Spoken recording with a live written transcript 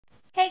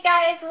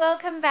guys,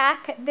 welcome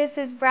back. This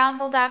is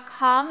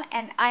Brownble.com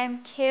and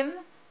I'm Kim.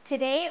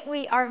 Today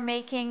we are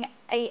making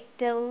a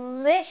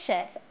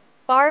delicious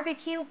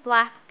barbecue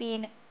black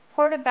bean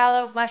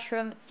portobello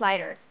mushroom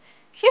sliders.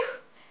 Phew,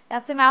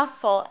 that's a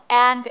mouthful,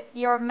 and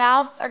your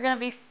mouths are going to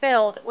be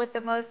filled with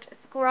the most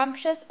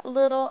scrumptious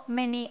little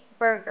mini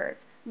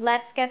burgers.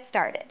 Let's get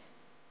started.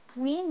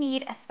 We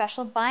need a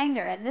special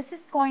binder, and this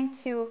is going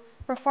to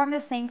perform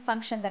the same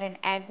function that an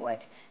egg would.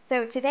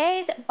 So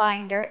today's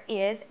binder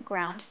is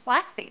ground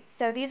flax seeds.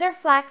 So these are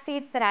flax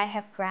seeds that I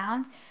have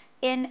ground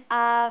in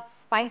a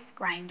spice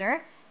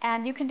grinder,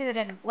 and you can do it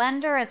in a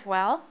blender as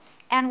well.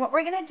 And what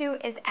we're going to do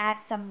is add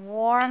some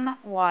warm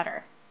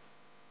water.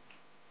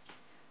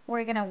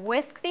 We're going to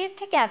whisk these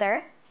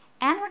together,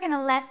 and we're going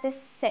to let this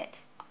sit.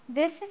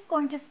 This is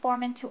going to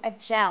form into a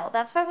gel.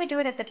 That's why we do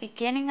it at the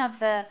beginning of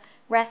the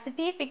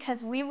recipe,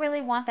 because we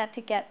really want that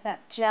to get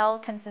that gel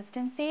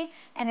consistency,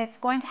 and it's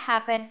going to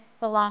happen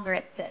the longer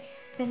it sits.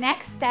 The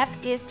next step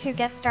is to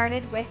get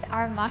started with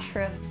our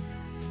mushroom.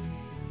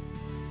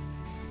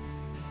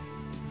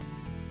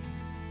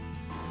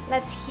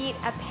 Let's heat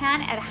a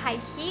pan at high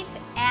heat,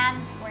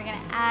 and we're going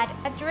to add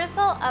a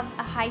drizzle of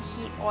a high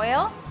heat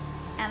oil,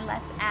 and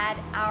let's add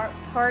our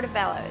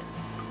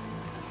portobellos.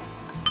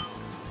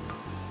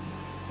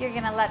 You're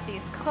going to let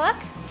these cook.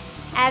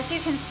 As you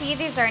can see,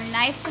 these are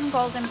nice and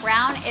golden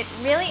brown. It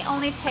really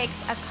only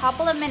takes a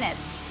couple of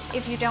minutes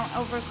if you don't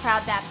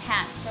overcrowd that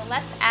pan. So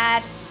let's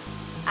add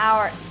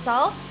our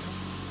salt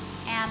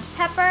and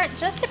pepper,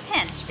 just a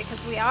pinch,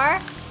 because we are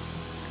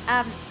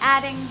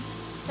adding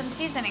some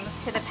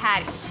seasonings to the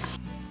patties.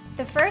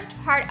 The first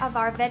part of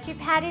our veggie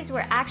patties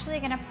we're actually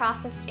going to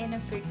process in a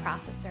food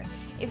processor.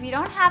 If you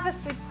don't have a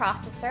food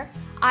processor,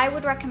 I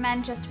would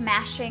recommend just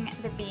mashing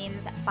the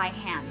beans by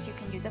hand. You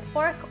can use a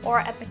fork or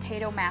a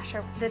potato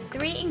masher. The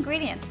three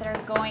ingredients that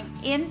are going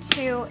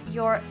into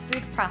your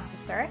food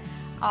processor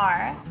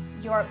are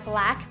your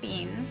black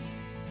beans.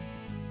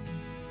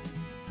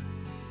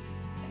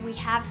 We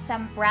have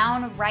some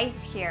brown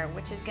rice here,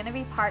 which is going to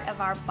be part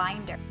of our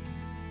binder.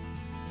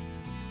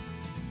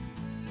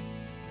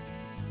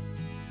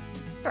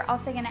 We're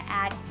also going to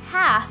add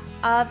half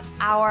of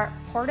our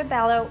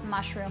portobello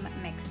mushroom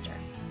mixture.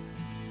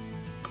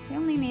 We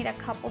only need a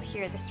couple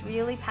here. This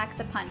really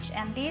packs a punch,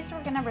 and these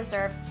we're going to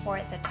reserve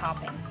for the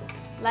topping.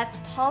 Let's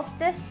pulse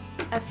this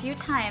a few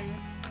times,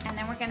 and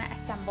then we're going to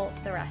assemble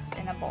the rest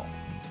in a bowl.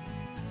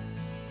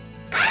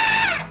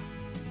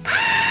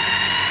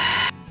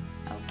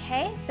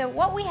 Okay, so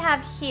what we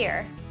have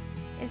here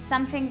is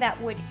something that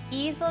would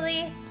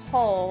easily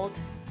hold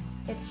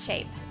its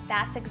shape.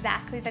 That's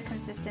exactly the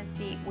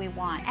consistency we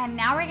want. And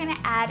now we're going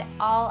to add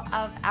all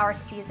of our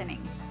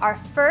seasonings. Our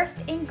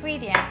first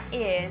ingredient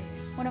is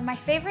one of my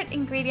favorite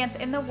ingredients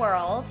in the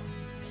world,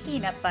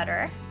 peanut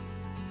butter.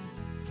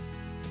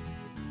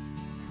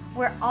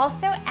 We're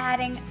also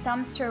adding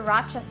some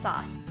sriracha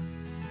sauce.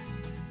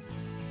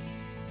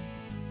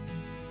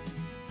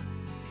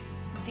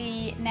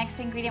 The next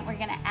ingredient we're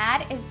going to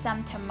add is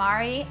some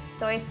tamari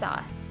soy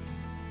sauce.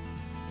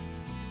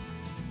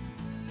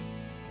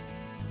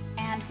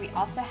 And we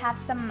also have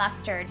some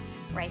mustard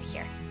right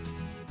here.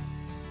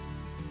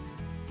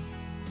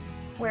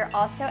 We're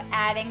also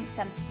adding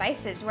some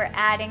spices. We're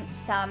adding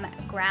some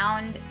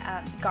ground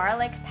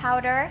garlic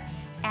powder,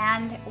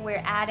 and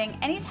we're adding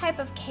any type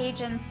of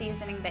Cajun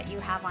seasoning that you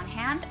have on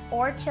hand,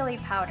 or chili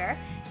powder.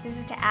 This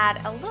is to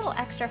add a little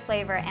extra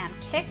flavor and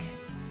kick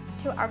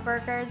to our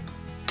burgers.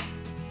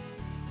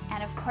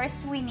 And of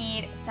course we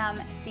need some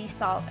sea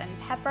salt and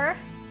pepper.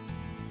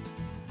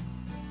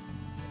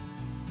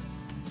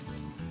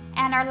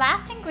 And our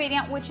last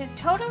ingredient, which is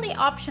totally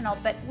optional,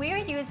 but we're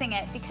using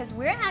it because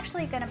we're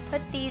actually going to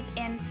put these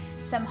in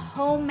some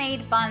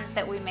homemade buns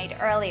that we made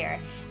earlier.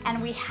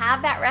 And we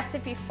have that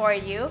recipe for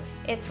you.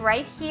 It's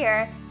right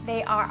here.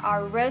 They are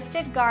our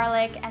roasted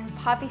garlic and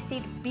poppy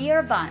seed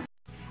beer buns.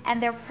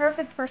 And they're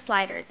perfect for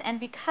sliders. And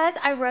because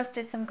I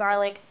roasted some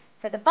garlic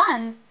for the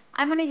buns,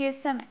 I'm going to use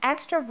some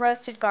extra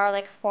roasted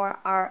garlic for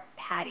our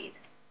patties.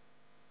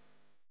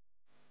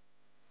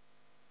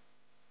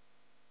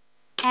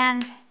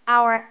 And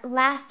our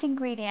last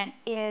ingredient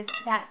is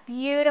that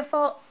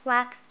beautiful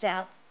flax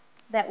gel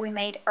that we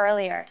made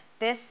earlier.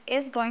 This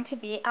is going to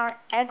be our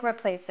egg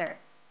replacer.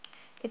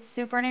 It's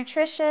super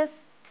nutritious.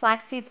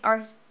 Flax seeds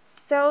are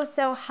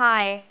so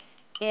high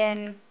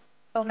in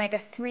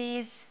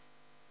omega-3s.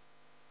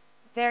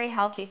 Very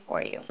healthy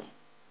for you.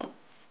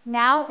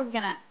 Now we're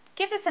going to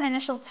give this an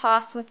initial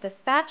toss with the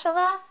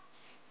spatula,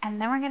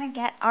 and then we're going to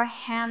get our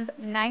hands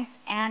nice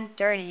and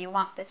dirty. You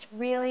want this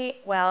really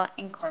well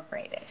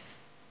incorporated.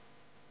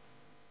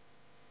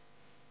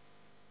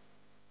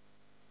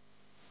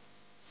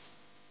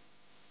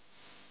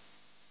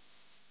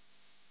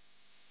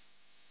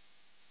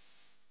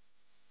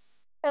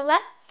 So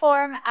let's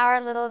form our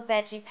little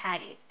veggie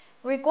patties.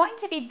 We're going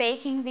to be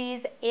baking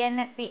these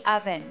in the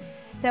oven.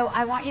 So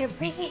I want you to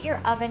preheat your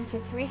oven to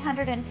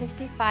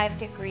 355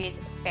 degrees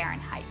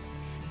Fahrenheit.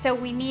 So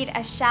we need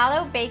a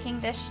shallow baking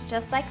dish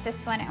just like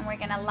this one, and we're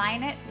gonna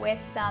line it with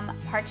some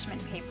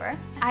parchment paper.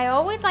 I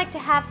always like to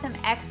have some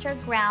extra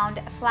ground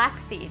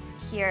flax seeds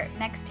here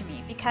next to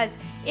me, because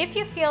if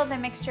you feel the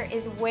mixture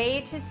is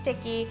way too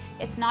sticky,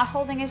 it's not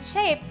holding its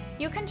shape,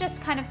 you can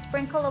just kind of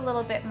sprinkle a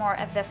little bit more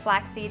of the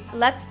flax seeds.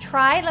 Let's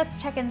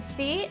check and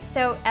see.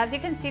 So as you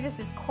can see, this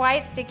is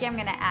quite sticky. I'm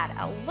gonna add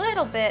a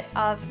little bit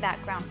of that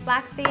ground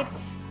flaxseed,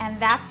 and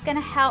that's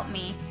gonna help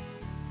me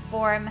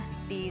form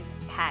these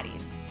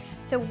patties.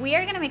 So we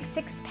are gonna make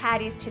 6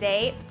 patties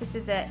today. This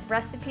is a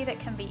recipe that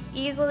can be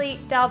easily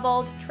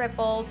doubled,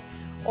 tripled,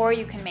 or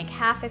you can make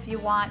half if you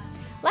want.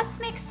 Let's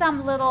make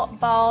some little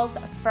balls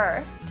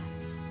first.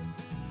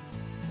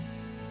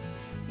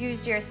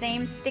 Use your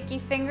same sticky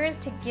fingers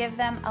to give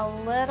them a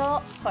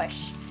little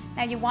push.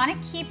 Now you wanna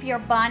keep your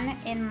bun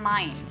in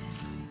mind.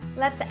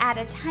 Let's add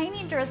a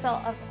tiny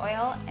drizzle of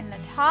oil in the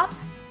top,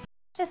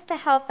 just to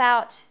help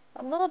out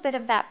a little bit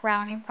of that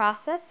browning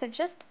process. So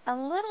just a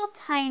little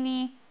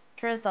tiny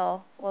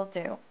drizzle will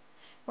do.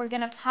 We're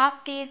gonna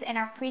pop these in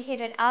our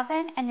preheated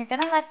oven, and you're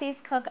gonna let these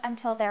cook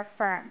until they're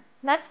firm.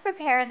 Let's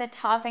prepare the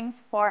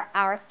toppings for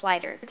our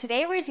sliders.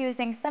 Today we're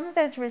using some of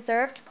those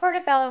reserved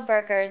portobello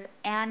burgers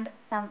and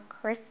some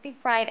crispy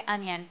fried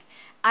onion.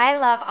 I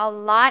love a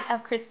lot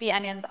of crispy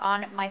onions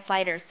on my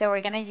sliders, so we're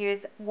gonna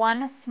use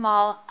 1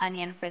 small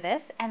onion for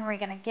this, and we're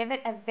gonna give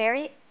it a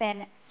very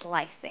thin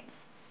slicing.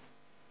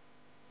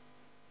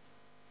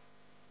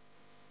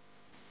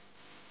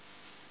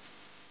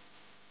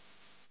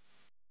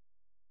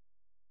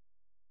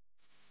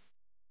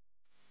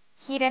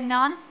 Heat a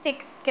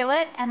non-stick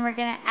skillet, and we're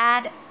gonna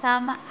add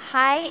some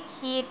high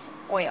heat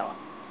oil.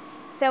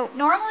 So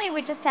normally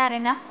we just add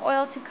enough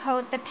oil to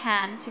coat the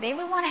pan. Today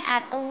we wanna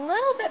add a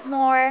little bit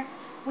more.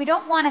 We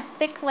don't want a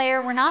thick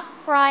layer. We're not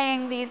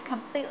frying these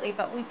completely,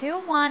 but we do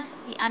want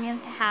the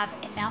onion to have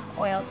enough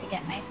oil to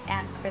get nice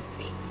and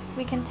crispy.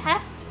 We can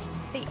test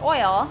the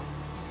oil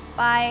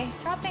by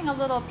dropping a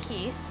little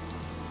piece,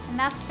 and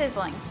that's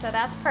sizzling, so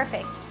that's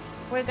perfect.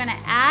 We're gonna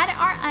add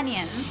our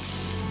onions.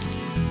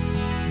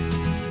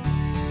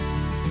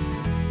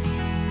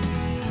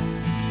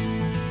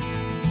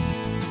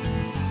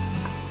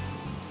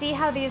 See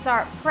how these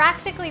are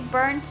practically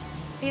burnt?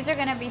 These are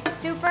gonna be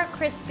super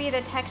crispy.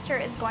 The texture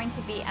is going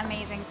to be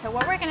amazing. So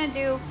what we're gonna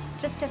do,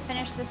 just to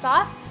finish this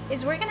off,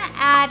 is we're gonna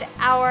add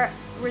our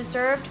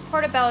reserved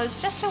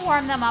portobellos just to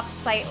warm them up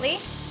slightly.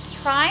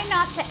 Try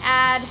not to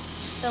add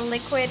the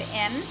liquid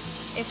in,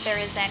 if there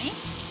is any.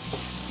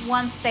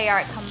 Once they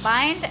are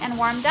combined and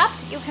warmed up,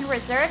 you can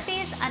reserve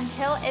these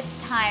until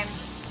it's time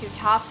to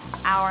top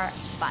our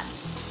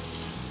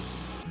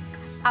buns.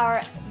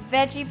 Our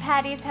veggie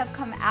patties have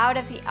come out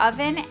of the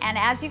oven, and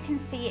as you can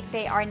see,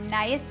 they are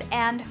nice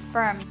and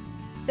firm.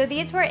 So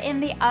these were in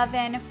the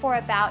oven for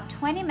about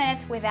 20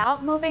 minutes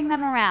without moving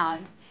them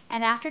around.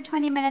 And after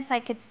 20 minutes, I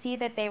could see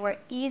that they were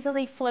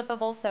easily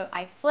flippable, so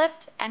I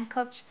flipped and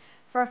cooked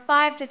for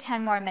 5 to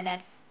 10 more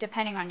minutes,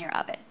 depending on your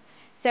oven.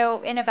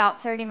 So in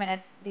about 30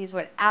 minutes, these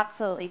would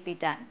absolutely be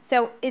done.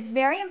 So it's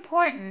very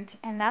important,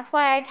 and that's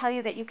why I tell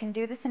you that you can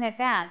do this in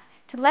advance,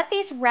 to let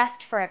these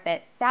rest for a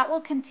bit. That will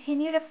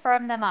continue to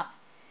firm them up.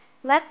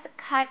 Let's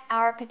cut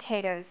our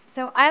potatoes.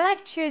 So I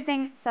like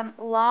choosing some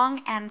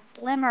long and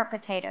slimmer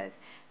potatoes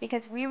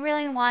because we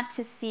really want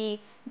to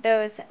see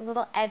those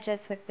little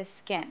edges with the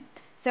skin.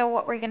 So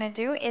what we're gonna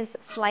do is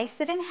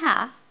slice it in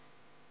half,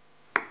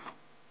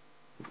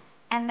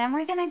 and then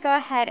we're gonna go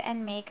ahead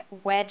and make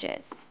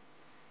wedges.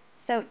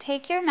 So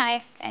take your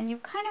knife, and you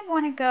kind of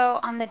wanna go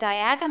on the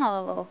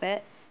diagonal a little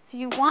bit. So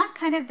you want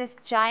kind of this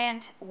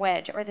giant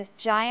wedge, or this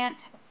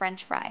giant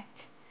French fry.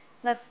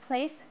 Let's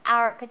place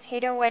our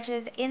potato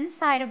wedges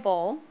inside a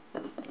bowl,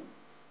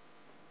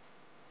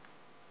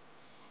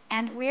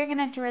 and we're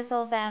gonna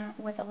drizzle them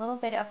with a little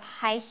bit of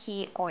high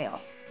heat oil.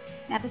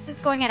 Now this is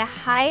going at a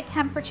high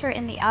temperature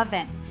in the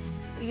oven.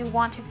 You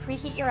want to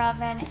preheat your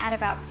oven at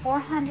about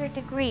 400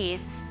 degrees,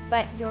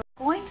 but you're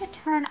going to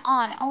turn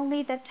on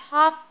only the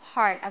top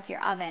part of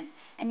your oven.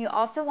 And you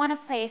also want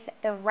to place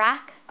the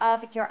rack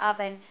of your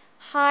oven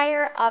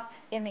higher up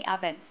in the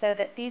oven so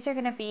that these are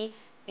gonna be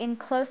in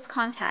close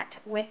contact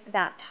with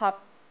that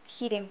top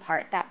heating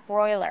part, that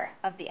broiler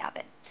of the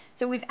oven.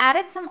 So we've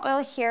added some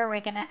oil here.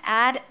 We're gonna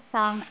add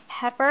some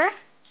pepper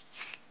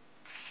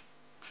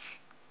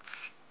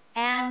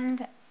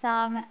and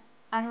some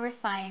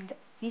unrefined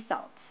sea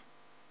salt.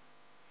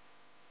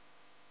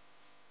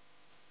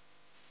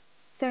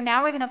 So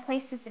now we're gonna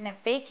place this in a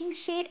baking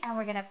sheet, and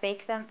we're gonna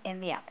bake them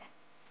in the oven.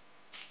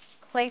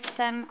 Place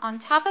them on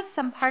top of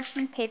some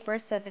parchment paper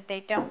so that they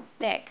don't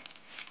stick.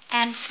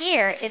 And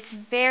here, it's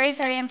very,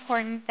 very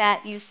important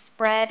that you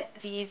spread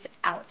these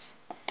out.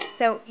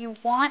 So you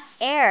want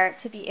air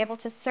to be able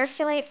to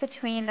circulate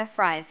between the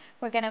fries.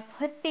 We're gonna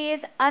put these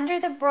under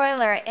the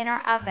broiler in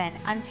our oven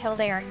until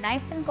they are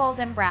nice and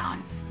golden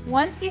brown.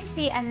 Once you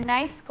see a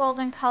nice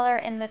golden color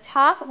in the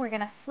top, we're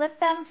gonna flip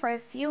them for a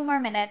few more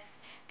minutes,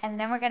 and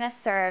then we're gonna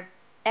serve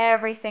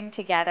everything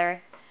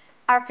together.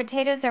 Our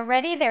potatoes are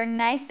ready. They're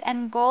nice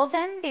and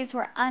golden. These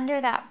were under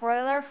that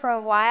broiler for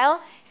a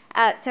while.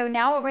 So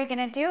now what we're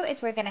gonna do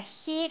is we're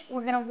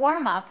gonna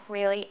warm up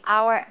really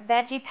our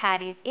veggie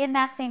patties in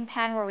that same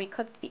pan where we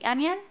cooked the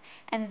onions,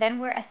 and then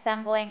we're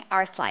assembling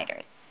our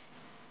sliders.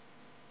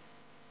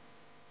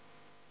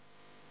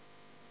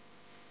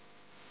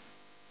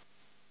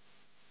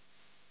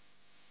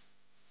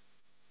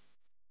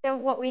 So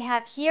what we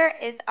have here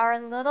is our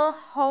little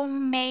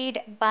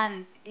homemade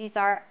buns. These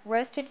are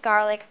roasted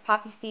garlic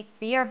poppy seed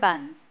beer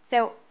buns.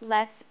 So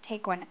let's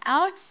take one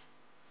out.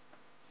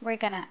 We're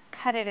gonna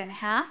cut it in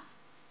half.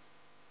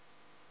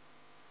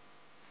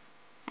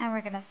 And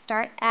we're gonna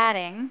start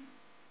adding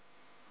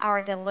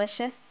our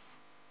delicious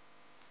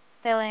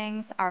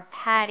fillings, our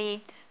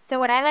patty. So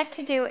what I like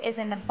to do is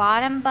in the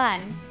bottom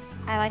bun,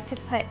 I like to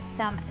put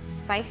some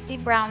spicy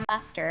brown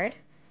mustard.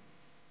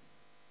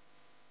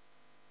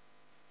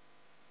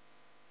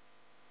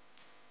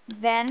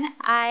 Then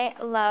I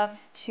love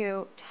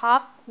to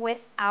top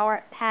with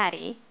our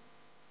patty.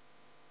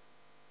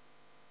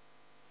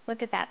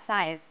 Look at that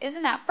size.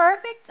 Isn't that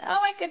perfect? Oh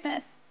my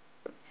goodness.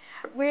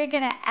 We're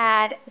gonna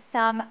add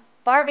some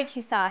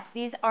barbecue sauce.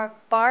 These are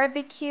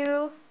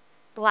barbecue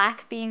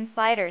black bean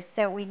sliders.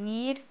 So we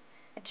need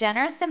a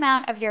generous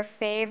amount of your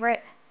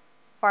favorite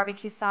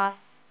barbecue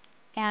sauce.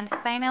 And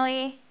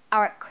finally,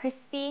 our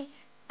crispy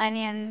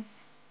onions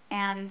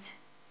and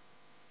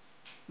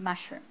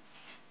mushrooms.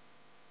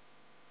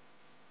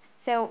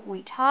 So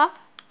we top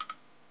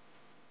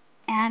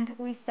and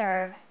we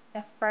serve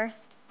the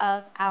first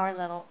of our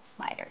little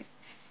sliders.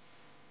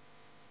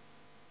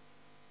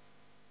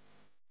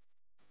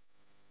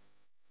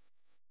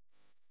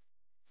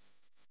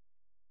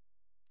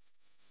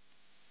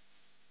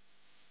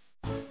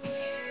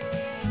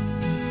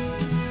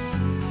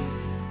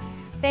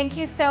 Thank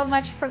you so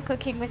much for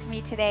cooking with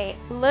me today.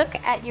 Look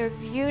at your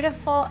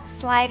beautiful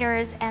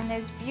sliders and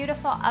those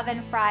beautiful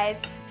oven fries.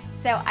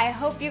 So I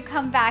hope you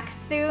come back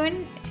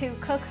soon to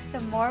cook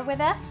some more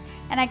with us.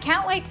 And I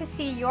can't wait to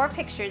see your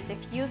pictures if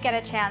you get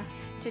a chance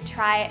to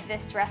try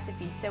this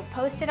recipe. So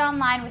post it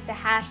online with the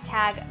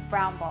hashtag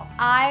Brownble.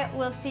 I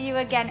will see you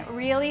again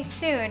really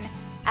soon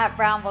at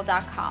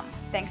brownble.com.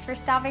 Thanks for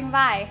stopping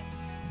by.